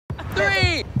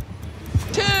3,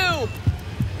 2,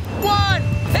 1,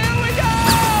 here we go!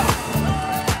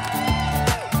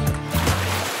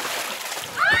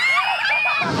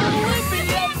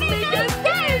 Blippi and Meekah's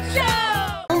Game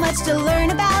Show! So much to learn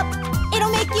about,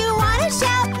 it'll make you want to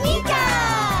shout,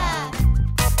 Meekah!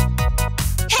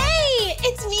 Hey,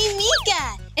 it's me,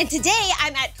 Meekah, and today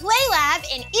I'm at PlayLab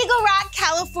in Eagle Rock,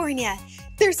 California.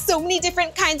 There's so many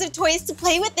different kinds of toys to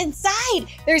play with inside.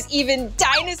 There's even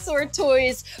dinosaur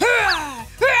toys. And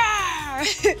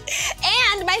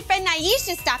my friend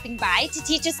Nyeisha is stopping by to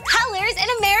teach us colors and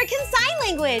American Sign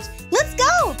Language. Let's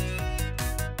go.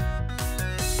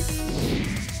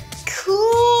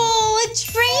 Cool, a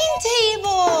train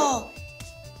table.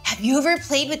 Have you ever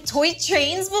played with toy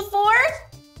trains before?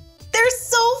 They're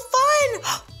so fun.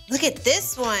 Look at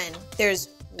this one. There's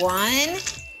 1,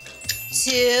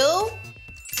 2,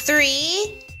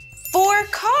 3, 4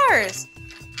 cars.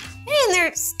 And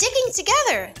they're sticking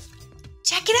together.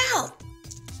 Check it out.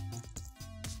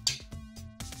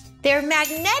 They're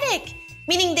magnetic,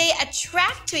 meaning they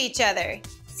attract to each other.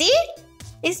 See?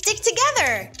 They stick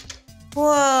together.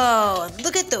 Whoa,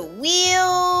 look at the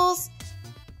wheels.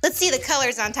 Let's see the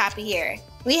colors on top of here.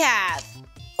 We have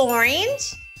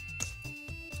orange,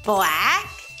 black,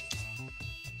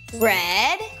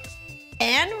 red,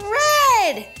 and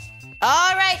red.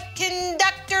 All right,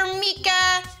 Conductor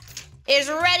Meekah is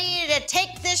ready to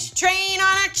take this train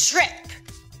on a trip.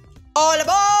 All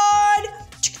aboard!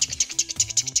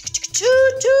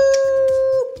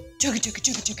 Choo-choo!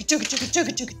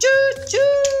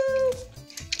 Choo-choo-choo-choo-choo-choo-choo-choo-choo!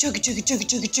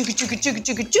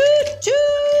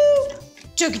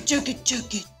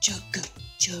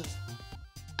 Choo-choo-choo-choo-choo-choo-choo-choo!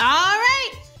 All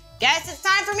right, guess it's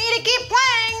time for me to keep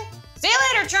playing. See you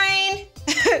later, train.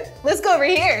 Let's go over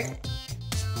here.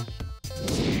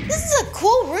 This is a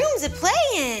cool room to play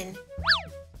in.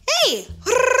 Hey.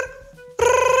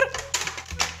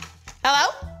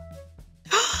 Hello?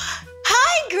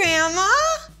 Hi, Grandma.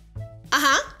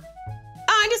 Uh-huh.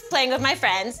 Oh, I'm just playing with my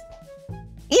friends.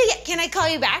 Yeah, can I call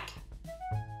you back?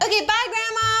 Okay, bye,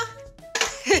 Grandma.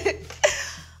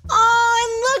 Oh,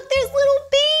 and look, there's little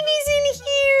babies in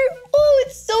here. Oh,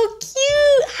 it's so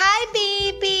cute. Hi,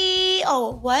 baby.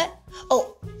 Oh, what?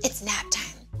 Oh, it's nap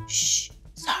time. Shh,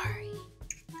 sorry.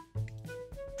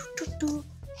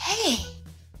 Hey,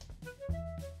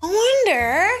 I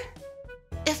wonder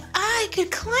if I could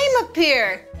climb up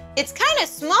here. It's kind of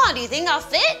small. Do you think I'll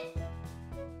fit?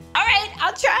 All right,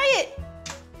 I'll try it.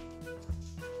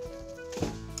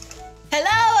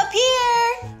 Hello, up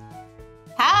here.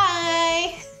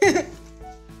 Hi.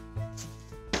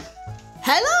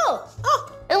 Hello.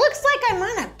 Oh, it looks like I'm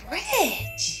on a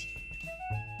bridge.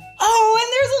 Oh, and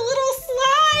there's a little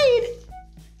slide.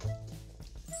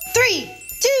 3,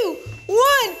 2, 1.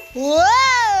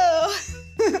 Whoa.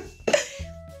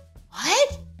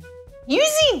 What? You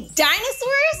see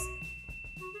dinosaurs?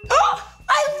 Oh,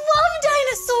 I love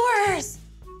dinosaurs.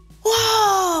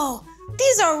 Whoa,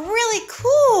 these are really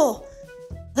cool.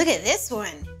 Look at this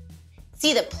one.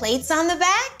 See the plates on the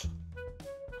back?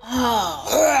 Oh,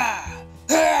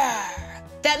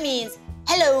 that means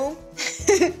hello.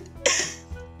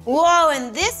 Whoa,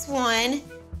 and this one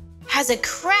has a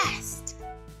crest.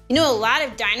 You know, a lot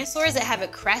of dinosaurs that have a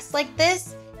crest like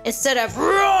this, instead of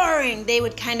roaring, they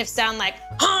would kind of sound like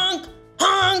honk,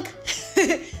 honk,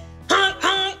 honk,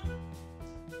 honk.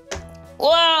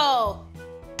 Whoa,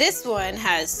 this one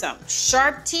has some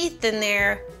sharp teeth in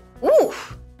there. Ooh,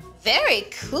 very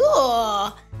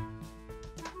cool.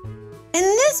 And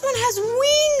this one has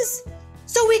wings,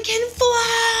 so we can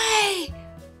fly.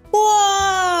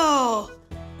 Whoa,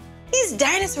 these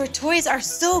dinosaur toys are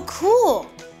so cool.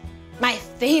 My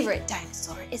favorite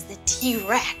dinosaur is the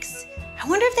T-Rex. I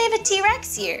wonder if they have a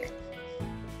T-Rex here.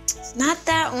 It's not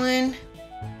that one.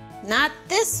 Not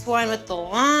this one with the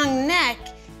long neck.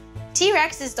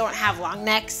 T-Rexes don't have long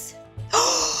necks.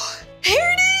 Oh, here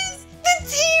it is, the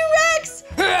T-Rex.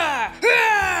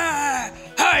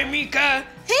 Hi, Meekah.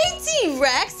 Hey,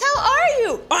 T-Rex, how are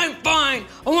you? I'm fine.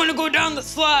 I want to go down the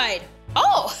slide.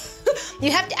 Oh,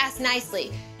 you have to ask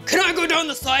nicely. Can I go down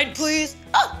the slide, please?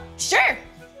 Oh, sure.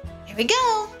 Here we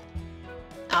go.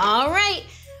 All right,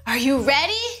 are you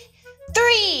ready?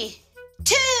 3,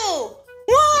 2,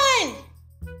 1.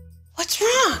 What's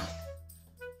wrong?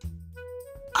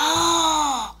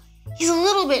 Oh, he's a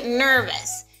little bit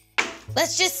nervous.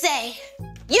 Let's just say,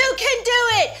 you can do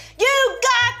it. You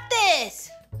got this.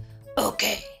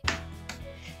 Okay.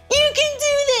 You can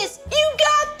do this. You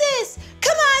got this.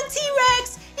 Come on,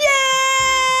 T-Rex.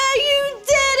 Yeah, you did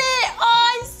it. Oh,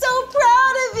 I'm so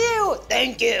proud of you.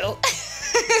 Thank you.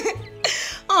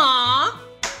 Aw,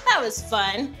 that was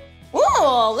fun.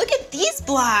 Whoa, look at these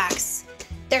blocks.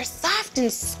 They're soft and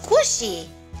squishy.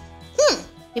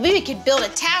 Maybe we could build a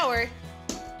tower.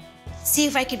 See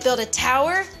if I could build a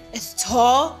tower as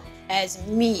tall as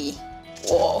me.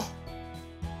 Whoa.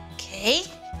 Okay.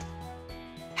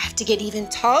 Have to get even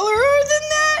taller than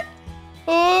that.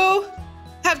 Oh,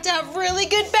 have to have really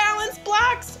good balance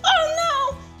blocks.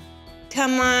 Oh no.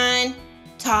 Come on.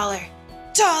 Taller,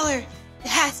 taller. It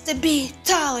has to be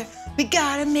taller. We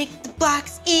gotta make the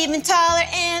blocks even taller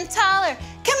and taller.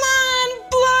 Come on,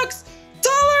 blocks.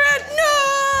 Taller and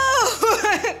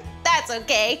no. That's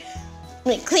okay.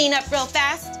 Let me clean up real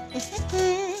fast.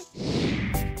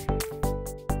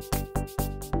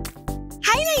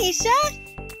 Hi, Nyeisha.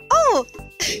 Oh,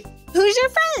 who's your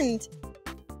friend?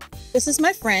 This is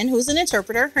my friend who's an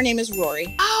interpreter. Her name is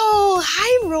Rory. Oh,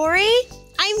 hi, Rory.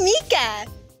 I'm Meekah.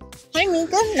 Hi,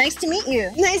 Meekah. Nice to meet you.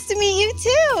 Nice to meet you,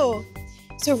 too.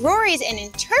 So Rory's an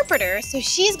interpreter, so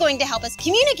she's going to help us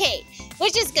communicate,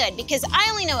 which is good because I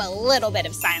only know a little bit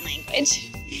of sign language.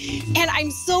 And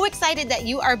I'm so excited that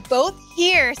you are both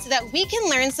here so that we can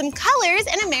learn some colors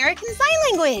in American Sign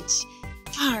Language.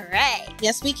 All right.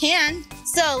 Yes, we can.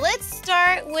 So let's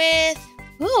start with,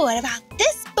 ooh, what about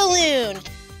this balloon?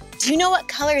 Do you know what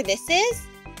color this is?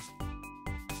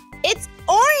 It's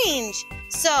orange.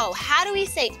 So how do we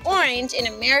say orange in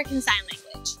American Sign Language?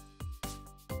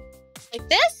 Like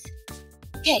this?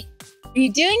 Okay, are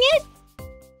you doing it?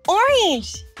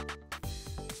 Orange.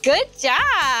 Good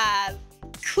job.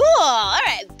 Cool, all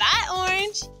right, bye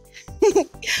orange.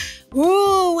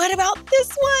 Ooh, what about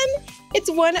this one? It's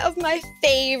one of my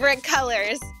favorite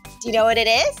colors. Do you know what it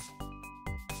is?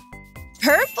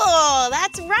 Purple,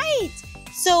 that's right.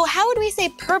 So how would we say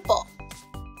purple?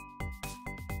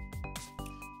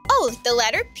 Oh, the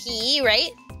letter P,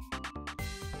 right?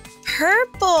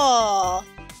 Purple.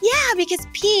 Yeah, because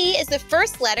P is the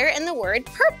first letter in the word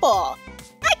purple.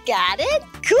 I got it.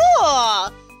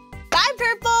 Cool. Bye,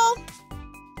 purple.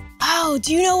 Oh,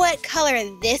 do you know what color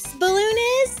this balloon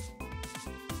is?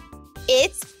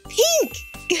 It's pink.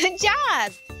 Good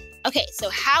job. Okay, so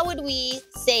how would we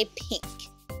say pink?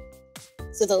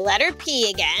 So the letter P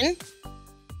again.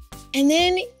 And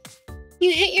then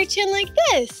you hit your chin like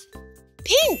this.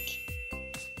 Pink.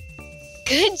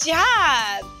 Good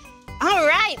job. All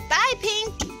right, bye,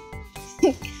 pink.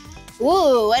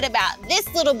 Ooh, what about this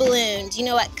little balloon? Do you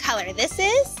know what color this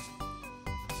is?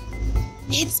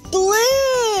 It's blue.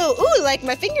 Ooh, like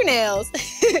my fingernails.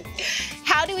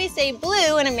 How do we say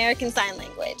blue in American Sign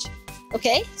Language?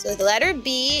 Okay, so the letter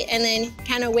B and then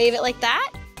kind of wave it like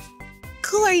that.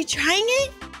 Cool, are you trying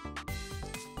it?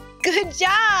 Good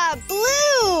job,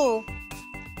 blue.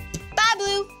 Bye,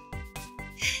 blue.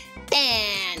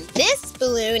 And this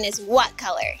balloon is what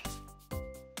color?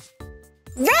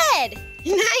 Red.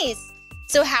 Nice.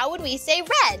 So how would we say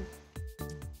red?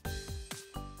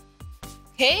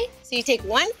 Okay, so you take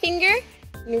one finger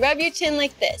and you rub your chin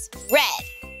like this. Red.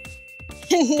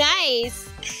 Nice.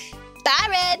 Bye,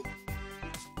 red.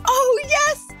 Oh,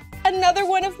 yes. Another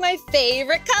one of my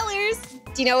favorite colors.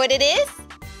 Do you know what it is?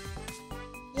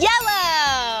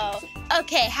 Yellow.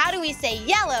 Okay, how do we say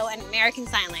yellow in American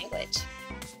Sign Language?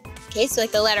 Okay, so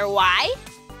like the letter Y,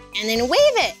 and then wave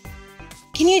it.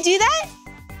 Can you do that?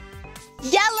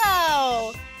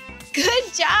 Yellow.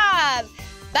 Good job.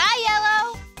 Bye,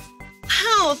 yellow.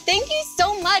 Wow, thank you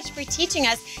so much for teaching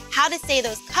us how to say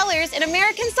those colors in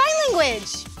American Sign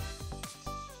Language.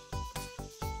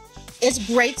 It's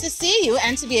great to see you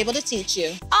and to be able to teach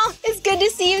you. Oh, it's good to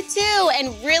see you too,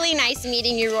 and really nice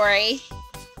meeting you, Rory.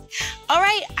 All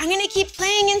right, I'm gonna keep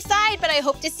playing inside, but I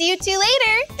hope to see you two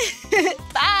later.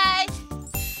 Bye.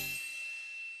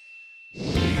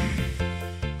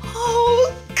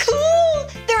 Oh, cool!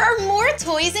 There are more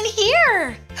toys in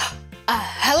here. A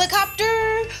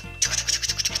helicopter.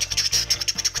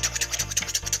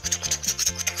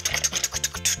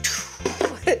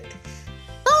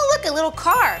 Oh, look, a little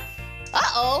car.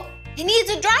 Uh-oh, it needs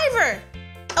a driver.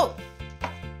 Oh,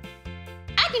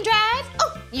 I can drive.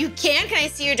 Oh, you can? Can I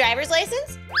see your driver's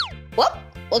license? Whoop,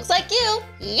 looks like you.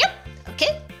 Yep,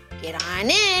 okay, get on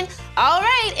in. All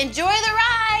right, enjoy the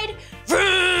ride.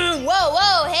 Vroom, whoa,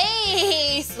 whoa,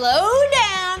 hey, slow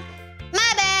down.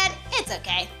 My bad, it's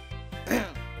okay. Vroom,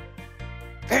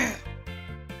 vroom,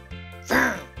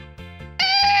 vroom.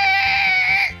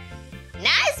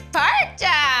 Nice park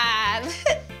job.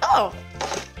 Oh,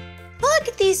 look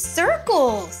at these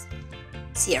circles.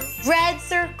 See a red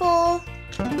circle.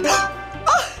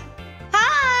 Oh,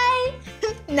 hi.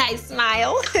 Nice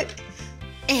smile.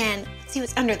 And let's see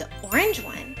what's under the orange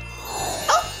one.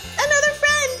 Oh, another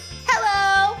friend.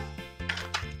 Hello.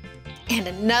 And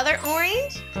another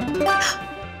orange.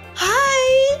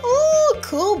 Hi. Oh,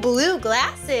 cool blue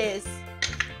glasses.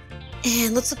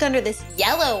 And let's look under this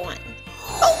yellow one.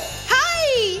 Oh,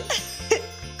 hi!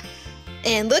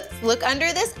 And look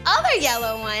under this other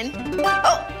yellow one.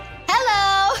 Oh,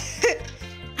 hello!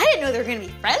 I didn't know there were gonna be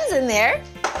friends in there.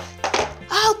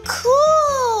 Oh,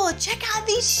 cool! Check out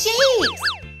these shapes.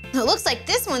 It looks like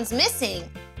this one's missing,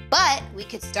 but we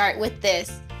could start with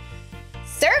this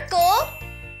circle.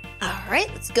 All right,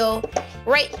 let's go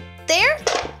right there.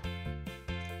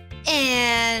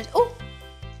 And, oh,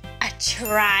 a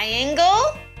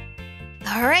triangle.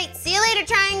 All right, see you later,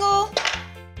 triangle.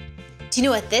 Do you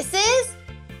know what this is?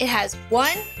 It has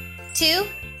 1, 2,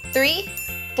 3,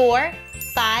 4,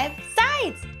 5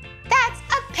 sides. That's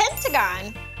a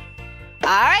pentagon. All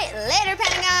right, later,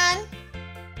 pentagon.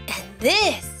 And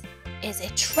this is a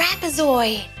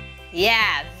trapezoid.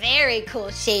 Yeah, very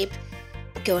cool shape.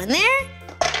 Go in there.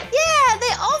 Yeah,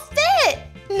 they all fit.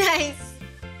 Nice.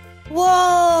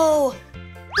 Whoa,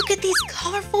 look at these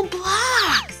colorful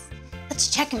blocks. Let's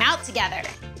check them out together.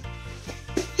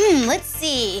 Let's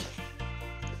see.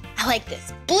 I like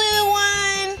this blue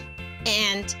one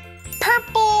and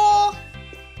purple.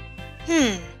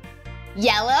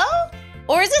 Yellow?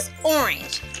 Or is this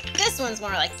orange? This one's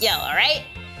more like yellow, right?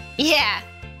 Yeah,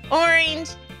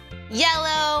 orange,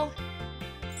 yellow,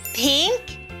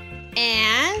 pink,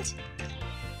 and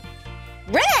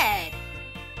red.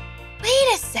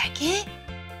 Wait a second.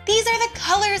 These are the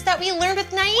colors that we learned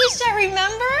with Nyeisha,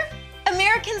 remember?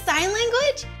 American Sign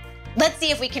Language? Let's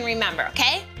see if we can remember,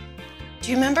 okay? Do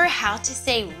you remember how to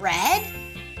say red?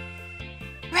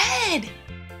 Red.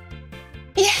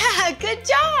 Yeah, good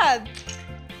job.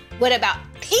 What about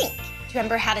pink? Do you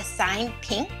remember how to sign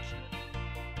pink?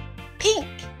 Pink.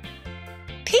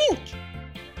 Pink.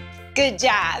 Good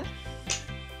job.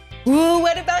 Ooh,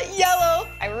 what about yellow?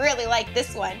 I really like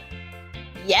this one.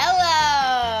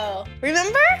 Yellow.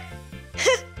 Remember?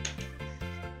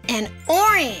 And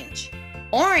orange.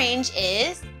 Orange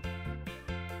is,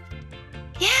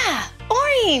 yeah,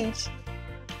 orange.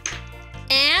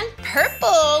 And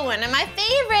purple, one of my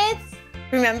favorites.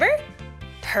 Remember?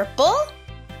 Purple?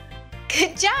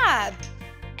 Good job.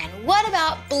 And what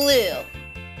about blue?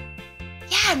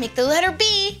 Yeah, make the letter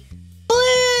B.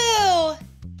 Blue.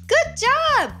 Good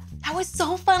job. That was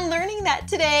so fun learning that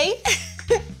today.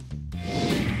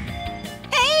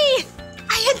 Hey,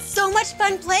 I had so much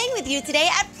fun playing with you today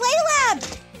at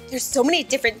PlayLab. There's so many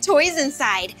different toys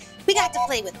inside. We got to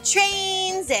play with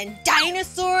trains and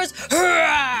dinosaurs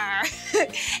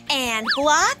and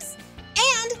blocks.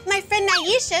 And my friend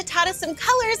Nyeisha taught us some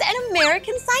colors and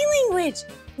American Sign Language.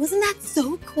 Wasn't that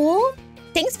so cool?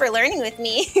 Thanks for learning with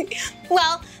me.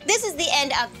 Well, this is the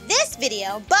end of this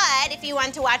video, but if you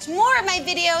want to watch more of my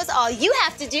videos, all you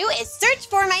have to do is search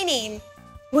for my name.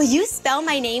 Will you spell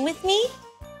my name with me?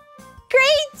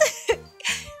 Great!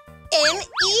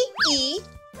 M-E-E-K-A-H.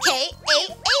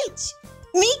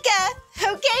 Meekah.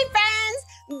 Okay, friends,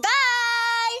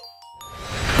 bye!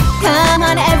 Come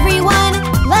on, everyone,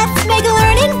 let's make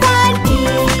learning fun.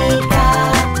 Meekah,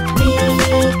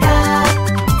 Meekah.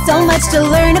 So much to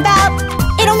learn about,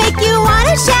 it'll make you want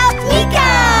to shout, Meekah!